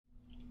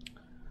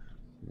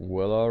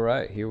Well,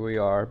 alright, here we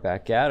are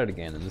back at it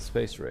again in the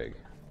space rig.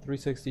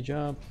 360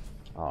 jump.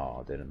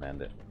 Oh, didn't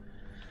land it.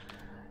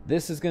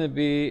 This is going to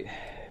be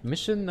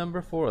mission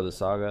number 4 of the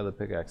Saga of the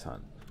Pickaxe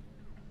Hunt.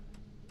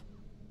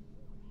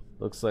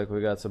 Looks like we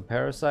got some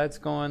parasites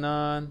going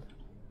on.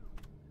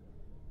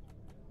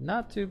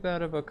 Not too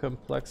bad of a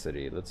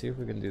complexity. Let's see if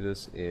we can do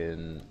this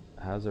in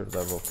hazard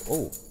level.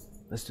 Oh,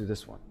 let's do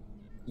this one.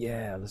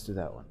 Yeah, let's do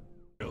that one.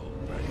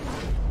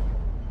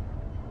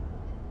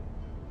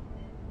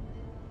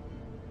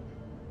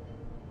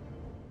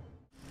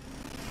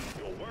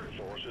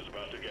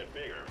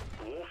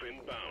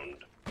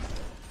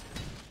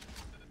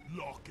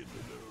 Lock in the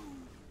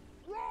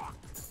load. Rock!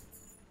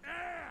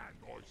 And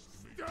or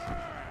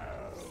stone!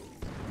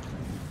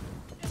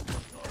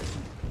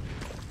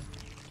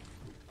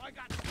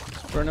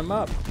 Burn him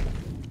up.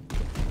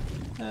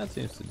 That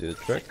seems to do the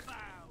trick.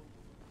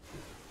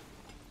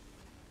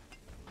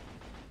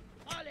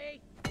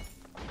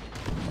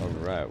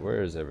 Alright,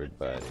 where is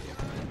everybody?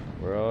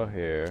 We're all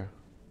here.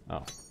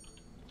 Oh.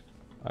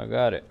 I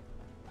got it.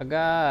 I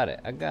got it.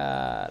 I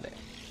got it.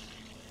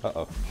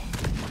 Uh-oh.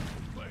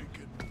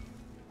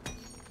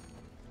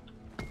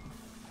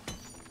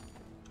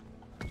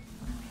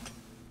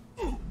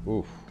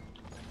 Oof.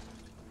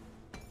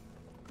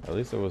 At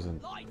least it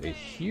wasn't a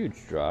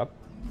huge drop.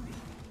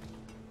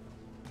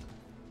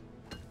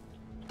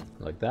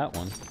 Like that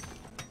one.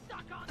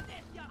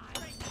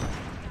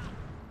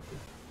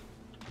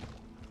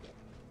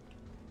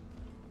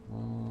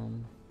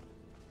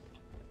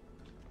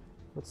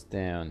 What's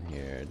down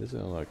here?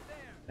 Doesn't look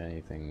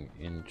anything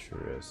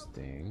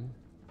interesting.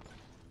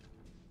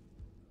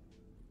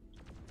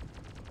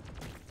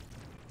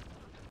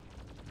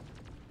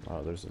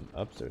 Oh, there's an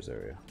upstairs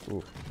area.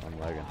 Ooh, I'm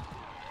lagging.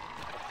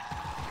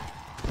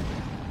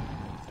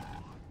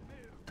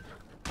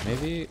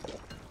 Maybe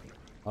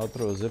I'll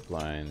throw a zip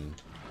line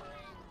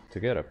to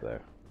get up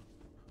there.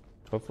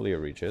 Hopefully it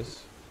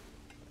reaches.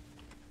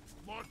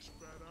 Much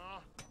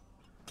better.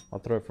 I'll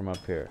throw it from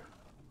up here.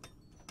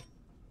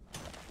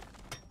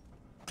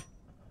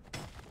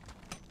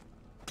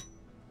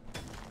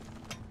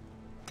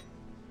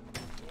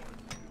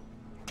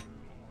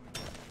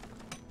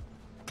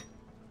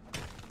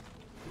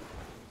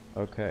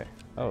 Okay.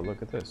 Oh,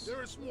 look at this.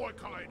 There is more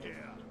kind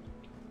here.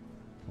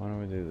 Why don't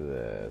we do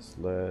this?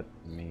 Let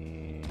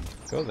me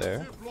go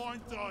there.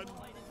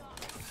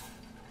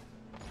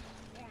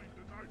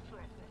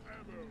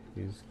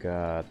 He's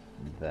got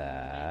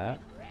that.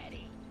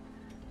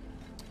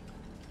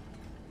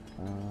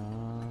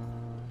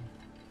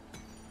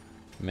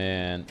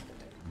 Man,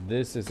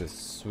 this is a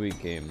sweet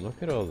game.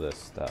 Look at all this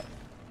stuff.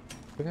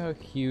 Look how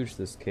huge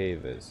this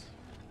cave is.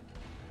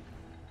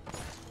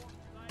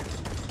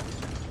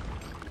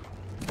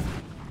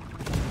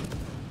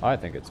 I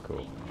think it's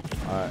cool.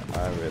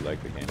 I really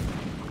like the game.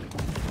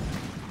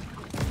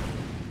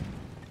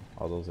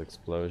 All those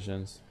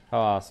explosions. How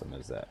awesome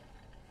is that?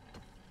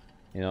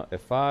 You know,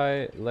 if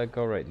I let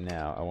go right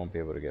now, I won't be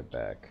able to get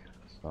back.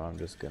 So I'm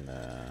just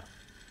gonna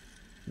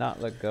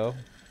not let go.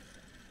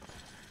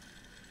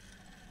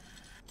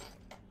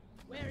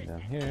 And down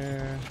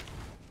here.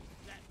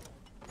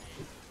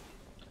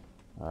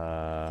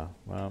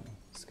 Well,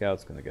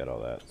 Scout's gonna get all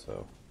that,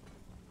 so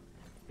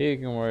he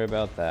can worry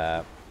about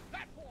that.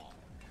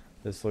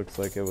 This looks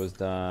like it was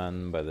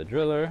done by the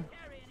driller.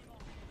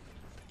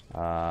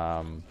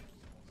 Not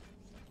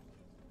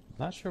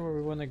sure where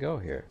we want to go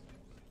here.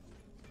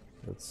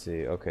 Let's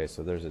see. Okay,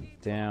 so there's a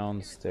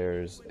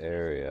downstairs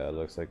area.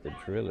 Looks like the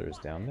driller's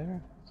down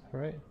there. Is that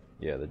right?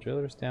 Yeah, the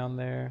driller's down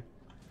there.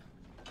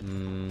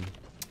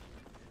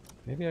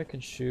 Maybe I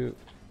can shoot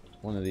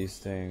one of these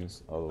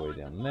things all the way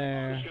down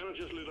there.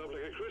 Just lit up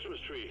like a Christmas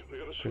tree. We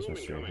got a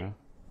Christmas tree, huh?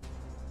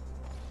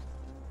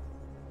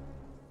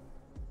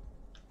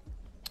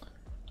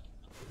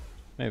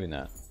 Maybe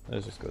not.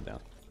 Let's just go down.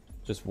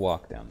 Just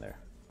walk down there.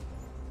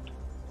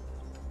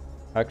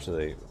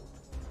 Actually,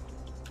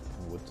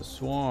 with the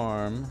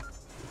swarm,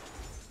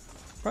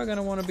 probably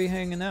gonna want to be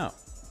hanging out.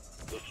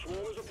 The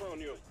swarm is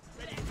upon you.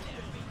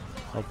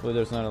 Hopefully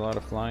there's not a lot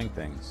of flying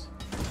things.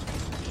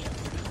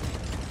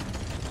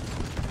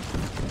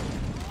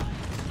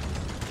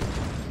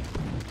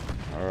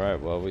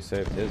 Alright, well, we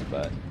saved his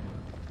butt.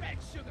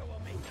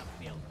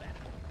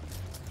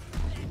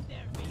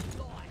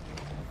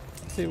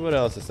 Let's see what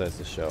else decides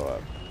to show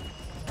up.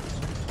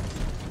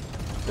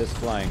 This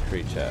flying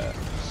creature.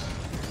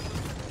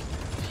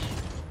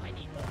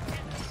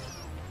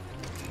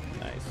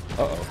 Nice.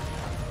 Uh-oh.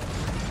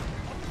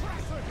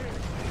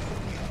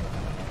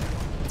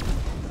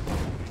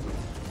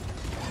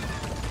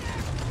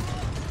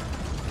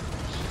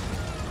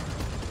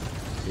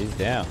 He's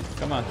down.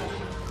 Come on.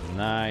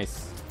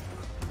 Nice.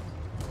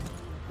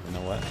 You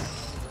know what?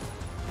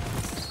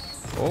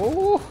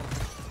 Oh!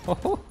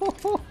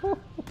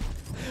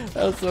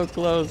 That was so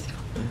close.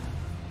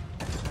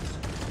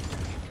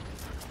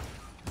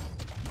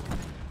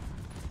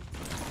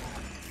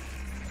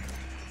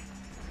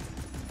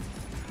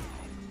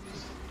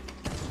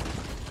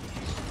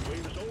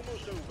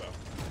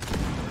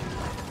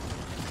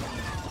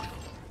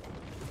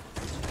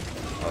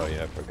 Oh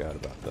yeah, I forgot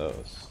about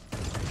those.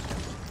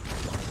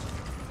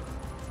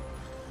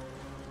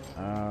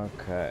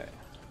 Okay.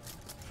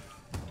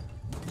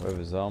 Wave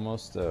is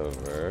almost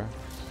over.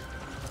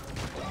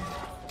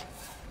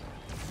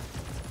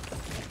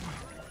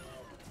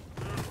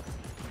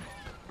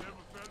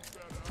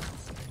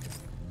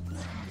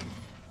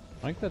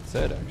 I think that's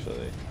it,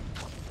 actually.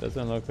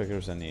 Doesn't look like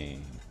there's any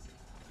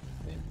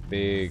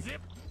big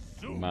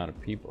amount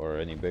of people or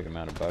any big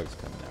amount of bugs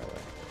coming our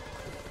way.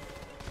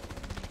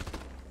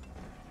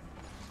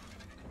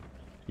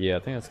 Yeah, I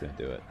think that's gonna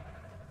do it.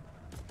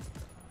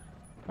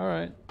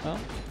 Alright, well.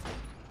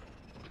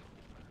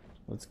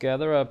 Let's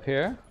gather up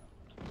here.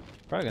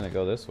 Probably gonna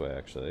go this way,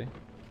 actually.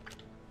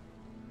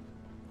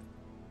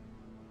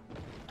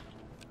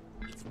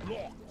 It's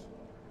blocked.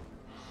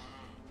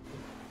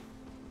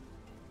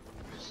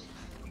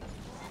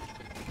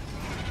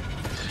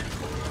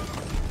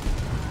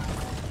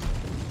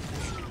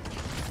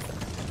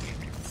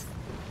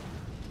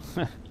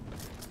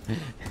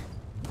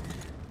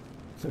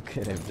 Look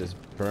at him just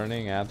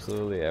burning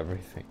absolutely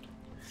everything.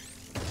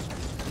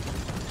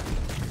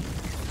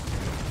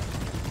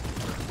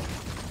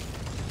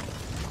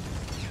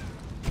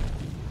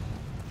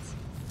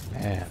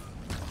 Man,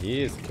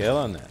 he is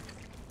killing it.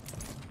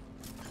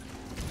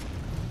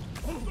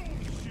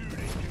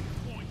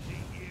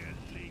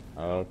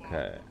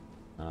 Okay.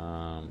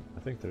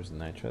 I think there's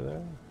nitro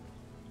there.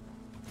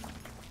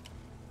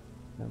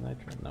 No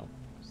nitro? No,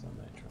 it's not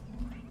nitro.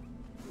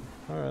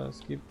 Alright, let's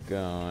keep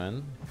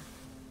going.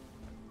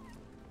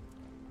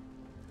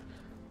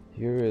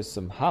 Here is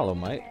some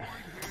holomite.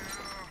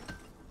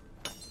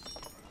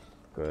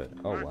 Good.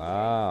 Oh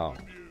wow.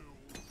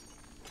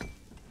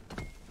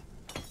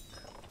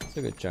 That's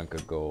a good chunk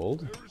of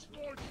gold.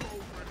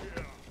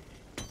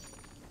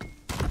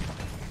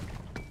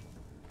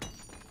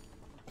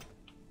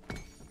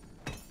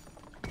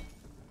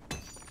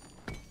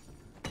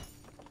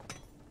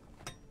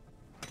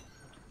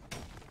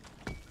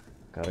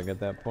 Gotta get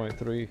that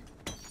 0.3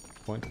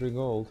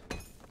 gold.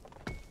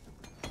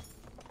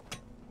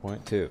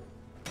 0.2.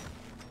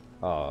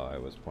 Oh,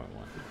 it was 0.1.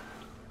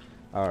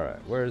 Alright,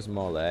 where's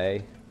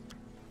Mole?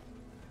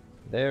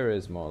 There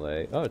is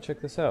Mole. Oh, check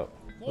this out.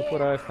 Look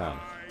what I found.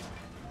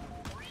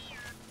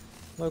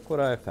 Look what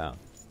I found.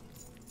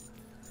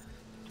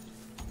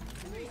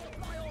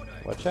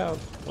 Watch out.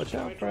 Watch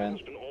out,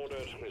 friend.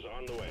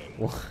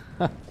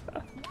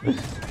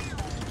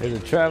 There's a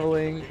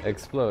traveling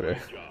exploder.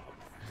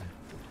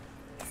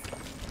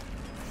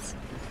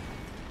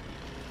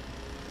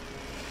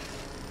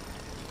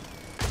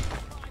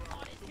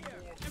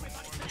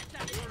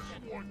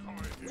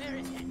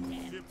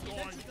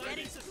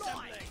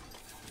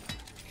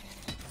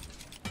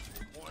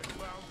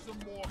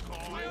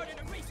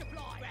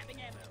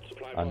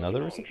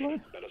 Another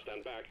resupply? Better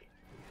stand back.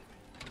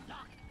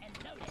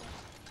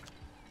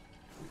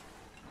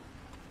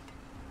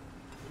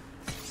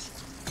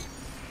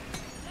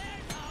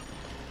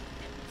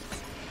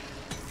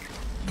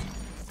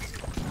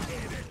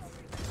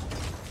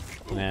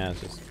 Nah,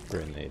 just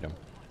grenade him.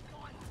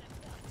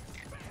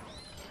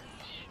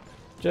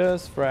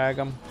 Just frag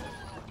him.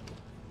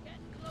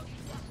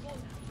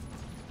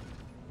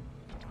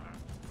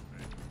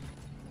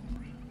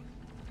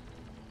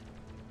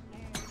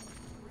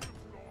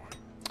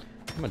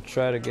 I'm gonna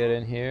try to get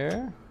in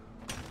here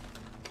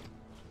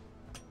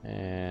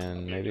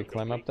and maybe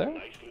climb up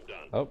there.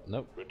 Oh,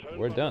 nope,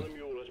 we're done.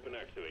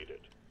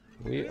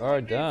 We are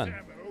done.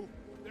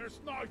 There's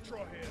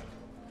nitro here.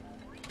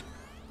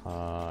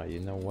 You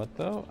know what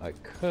though? I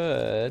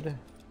could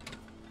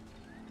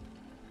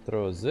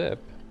throw a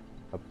zip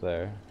up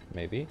there,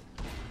 maybe.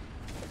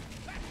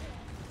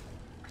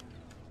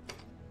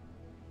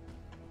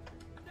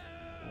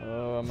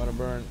 Oh, I'm gonna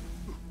burn.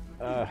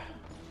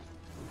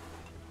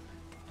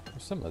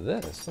 Some of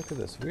this. Look at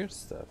this weird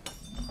stuff.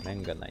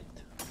 Manganite.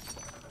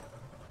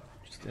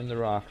 Just in the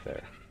rock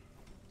there.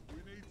 We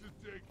need to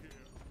dig here.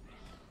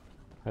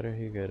 How did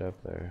he get up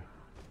there?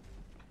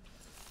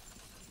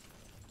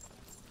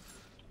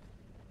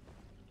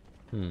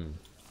 He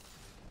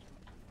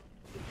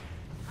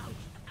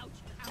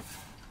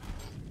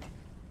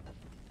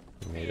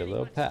made a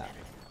little path.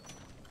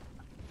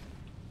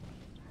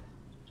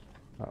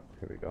 Oh,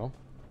 here we go.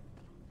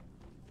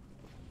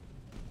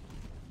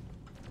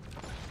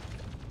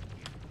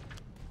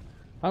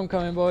 I'm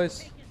coming,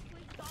 boys.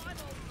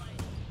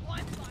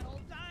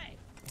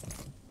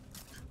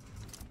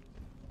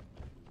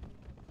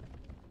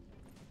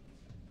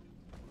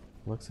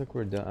 Looks like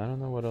we're done. I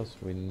don't know what else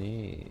we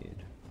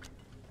need.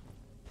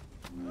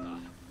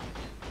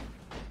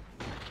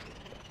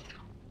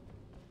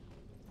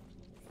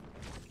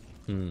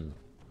 We're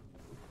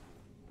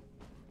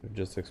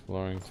just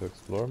exploring to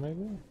explore,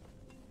 maybe?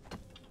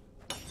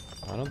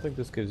 I don't think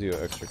this gives you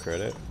extra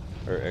credit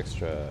or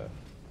extra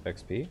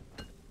XP.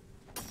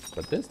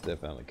 But this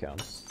definitely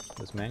counts.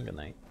 This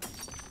manganite.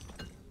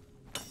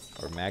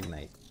 Or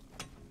magnite.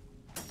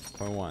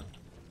 0.1.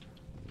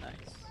 Nice.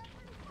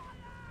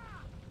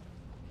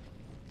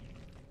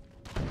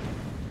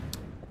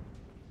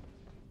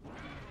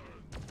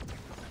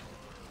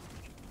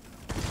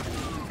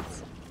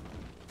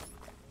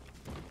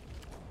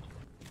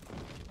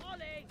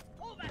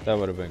 That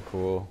would have been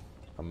cool.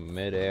 A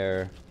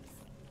mid-air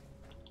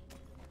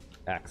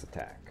axe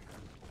attack.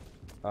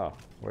 Oh,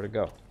 where'd it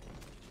go?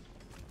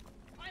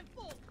 I'm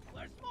full.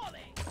 Where's Molly?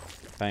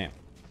 Bam.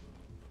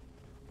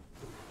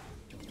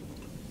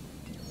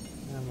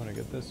 I'm gonna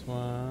get this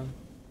one.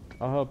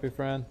 I'll help you,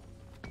 friend.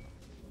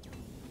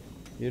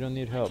 You don't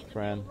need help,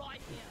 friend. Right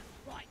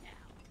here, right now.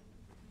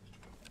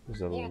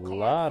 There's a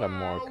lot of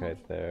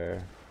Morkite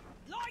there.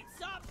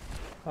 Lights up.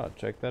 Oh,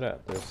 check that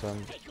out. There's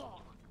some. Take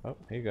off. Oh,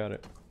 he got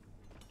it.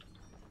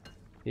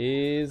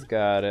 He's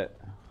got it.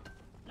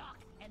 Lock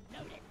and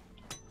load it.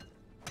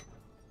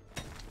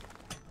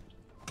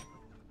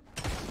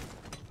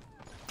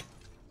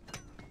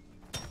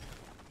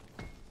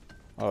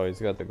 Oh, he's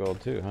got the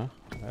gold too, huh?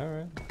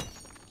 Alright.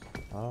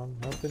 I'm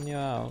helping you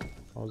out.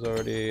 I was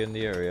already in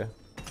the area.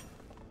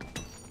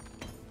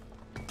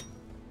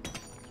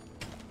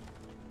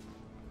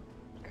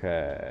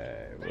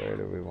 Okay, where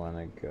do we want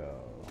to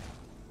go?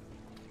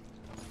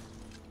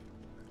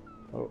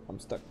 Oh, I'm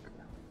stuck.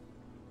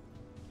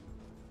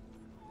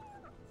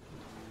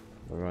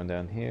 We're going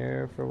down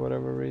here for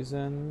whatever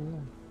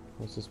reason.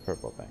 What's this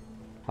purple thing?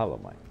 Hollow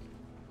mine.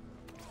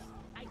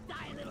 I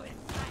die a little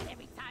inside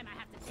every time I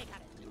have to take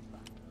out a super.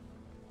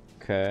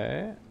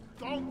 Okay.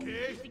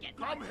 Donkey, To get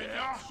come my here.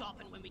 pickaxe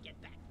sharpened when we get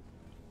back.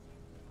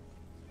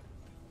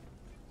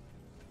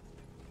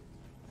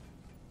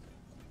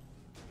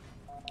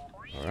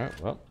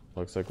 Alright, well,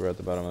 looks like we're at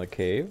the bottom of the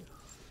cave.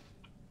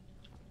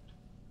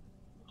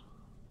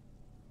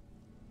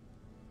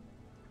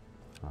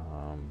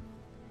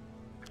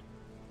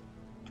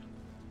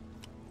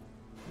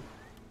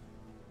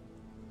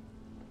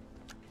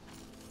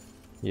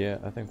 Yeah,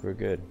 I think we're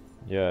good.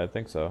 Yeah, I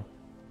think so.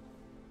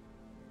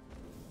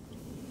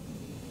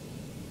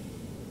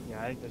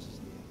 Yeah, I think this is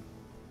the end.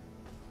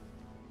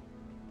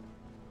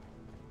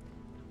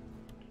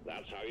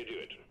 That's how you do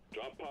it.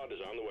 Drop pod is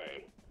on the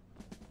way.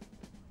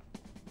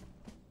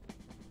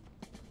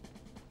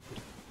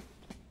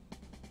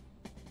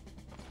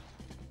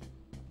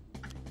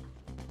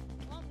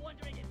 I'm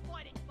wondering if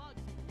fighting bugs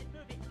and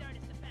moving dirt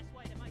is the best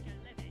way to make a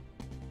living.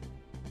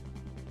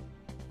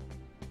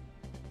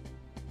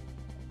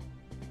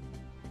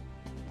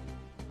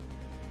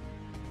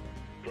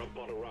 Drop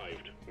pod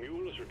arrived.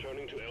 Mule is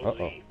returning to LZ.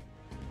 Uh-oh.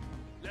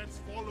 Let's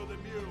follow the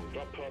mule.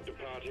 Drop pod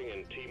departing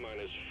in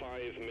T-minus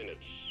 5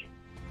 minutes.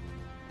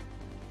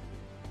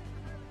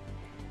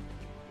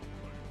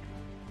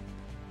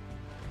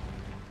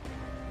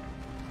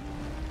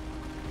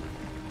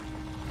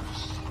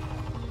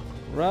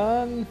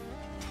 Run!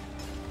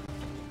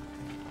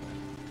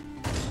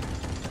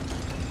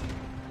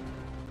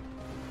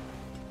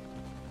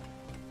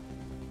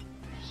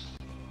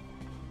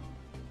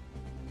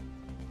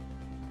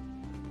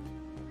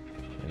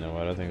 You know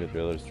what? I think the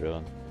driller's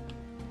drilling.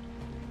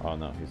 Oh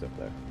no, he's up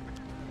there.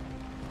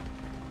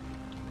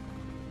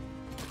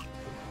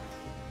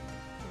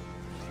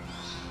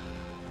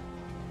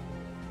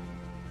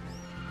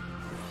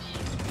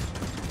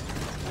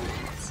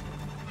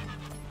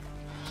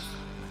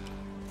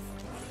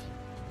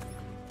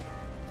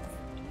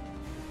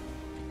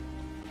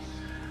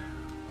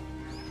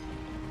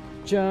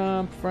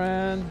 Jump,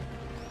 friend.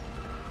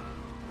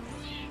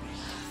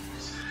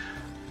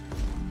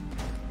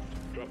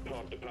 Drop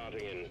pod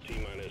departing in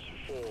T-minus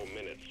 4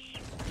 minutes.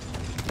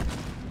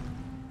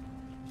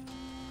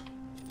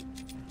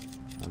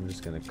 I'm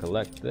just gonna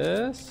collect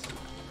this.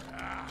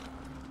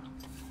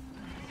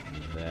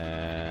 And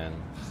then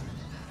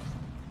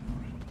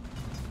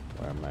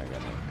where am I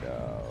gonna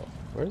go?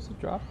 Where's the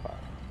drop pod?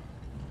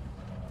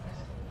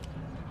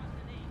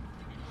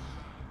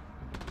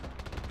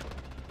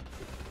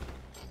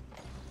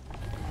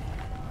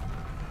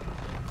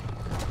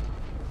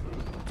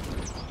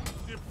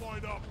 Zip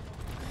line up.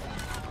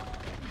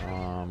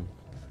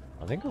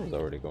 I think I was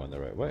already going the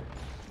right way.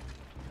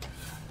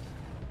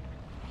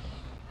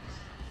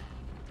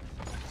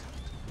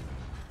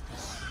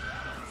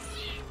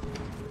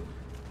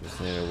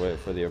 Just need to wait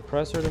for the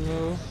oppressor to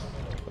move,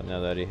 but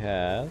now that he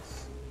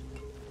has,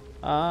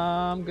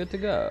 I'm good to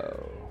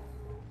go.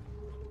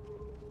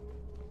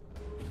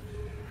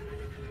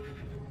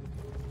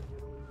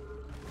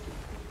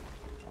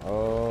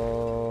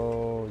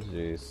 Oh,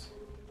 jeez.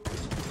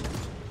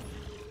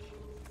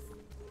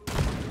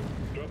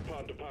 Drop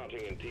pod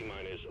departing in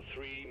T-minus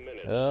 3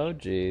 minutes. Oh,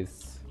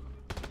 jeez.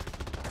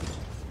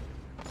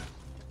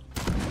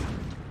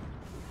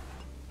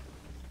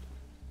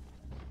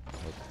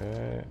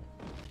 Okay.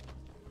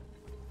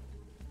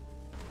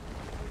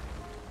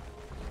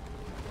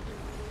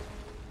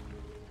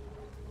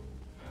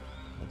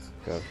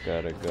 I've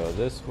got to go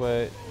this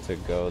way to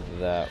go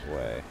that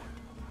way.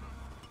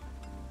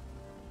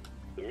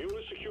 The mule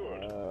is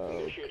secured.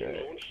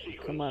 Initiating launch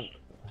sequence. Come on.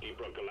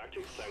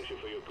 Galactic thanks you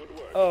for your good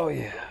work. Oh,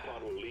 yeah. Drop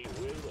pod will leave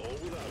with or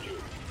without you.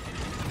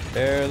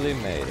 Barely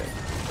made it.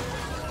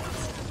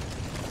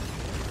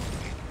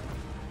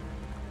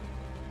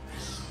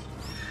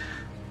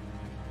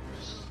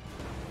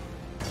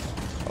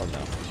 Oh,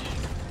 no.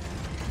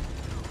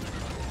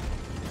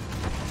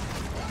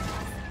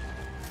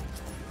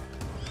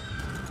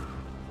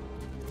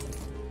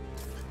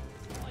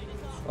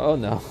 Oh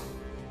no.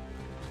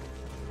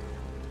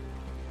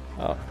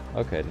 Oh,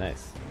 okay,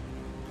 nice.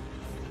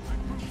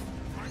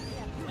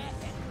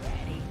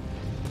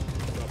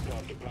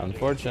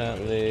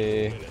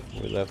 Unfortunately,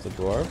 we left the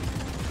dwarf.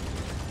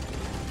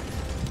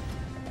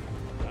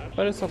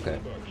 But it's okay.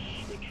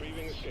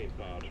 Retrieving escape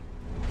pod.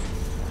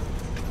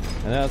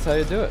 And that's how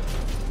you do it.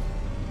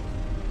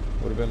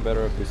 Would have been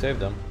better if we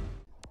saved them.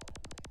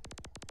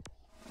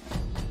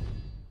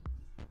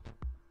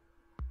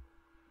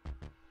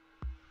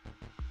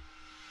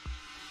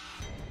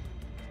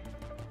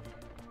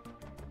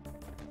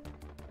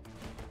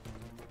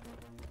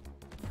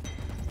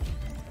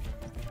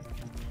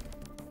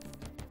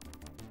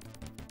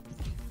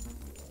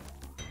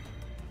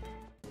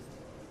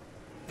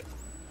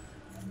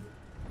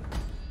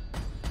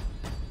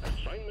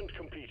 Assignment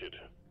completed.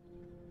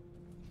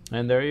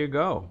 And there you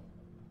go.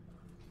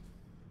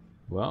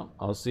 Well,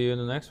 I'll see you in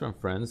the next one,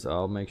 friends.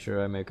 I'll make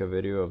sure I make a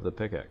video of the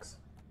pickaxe.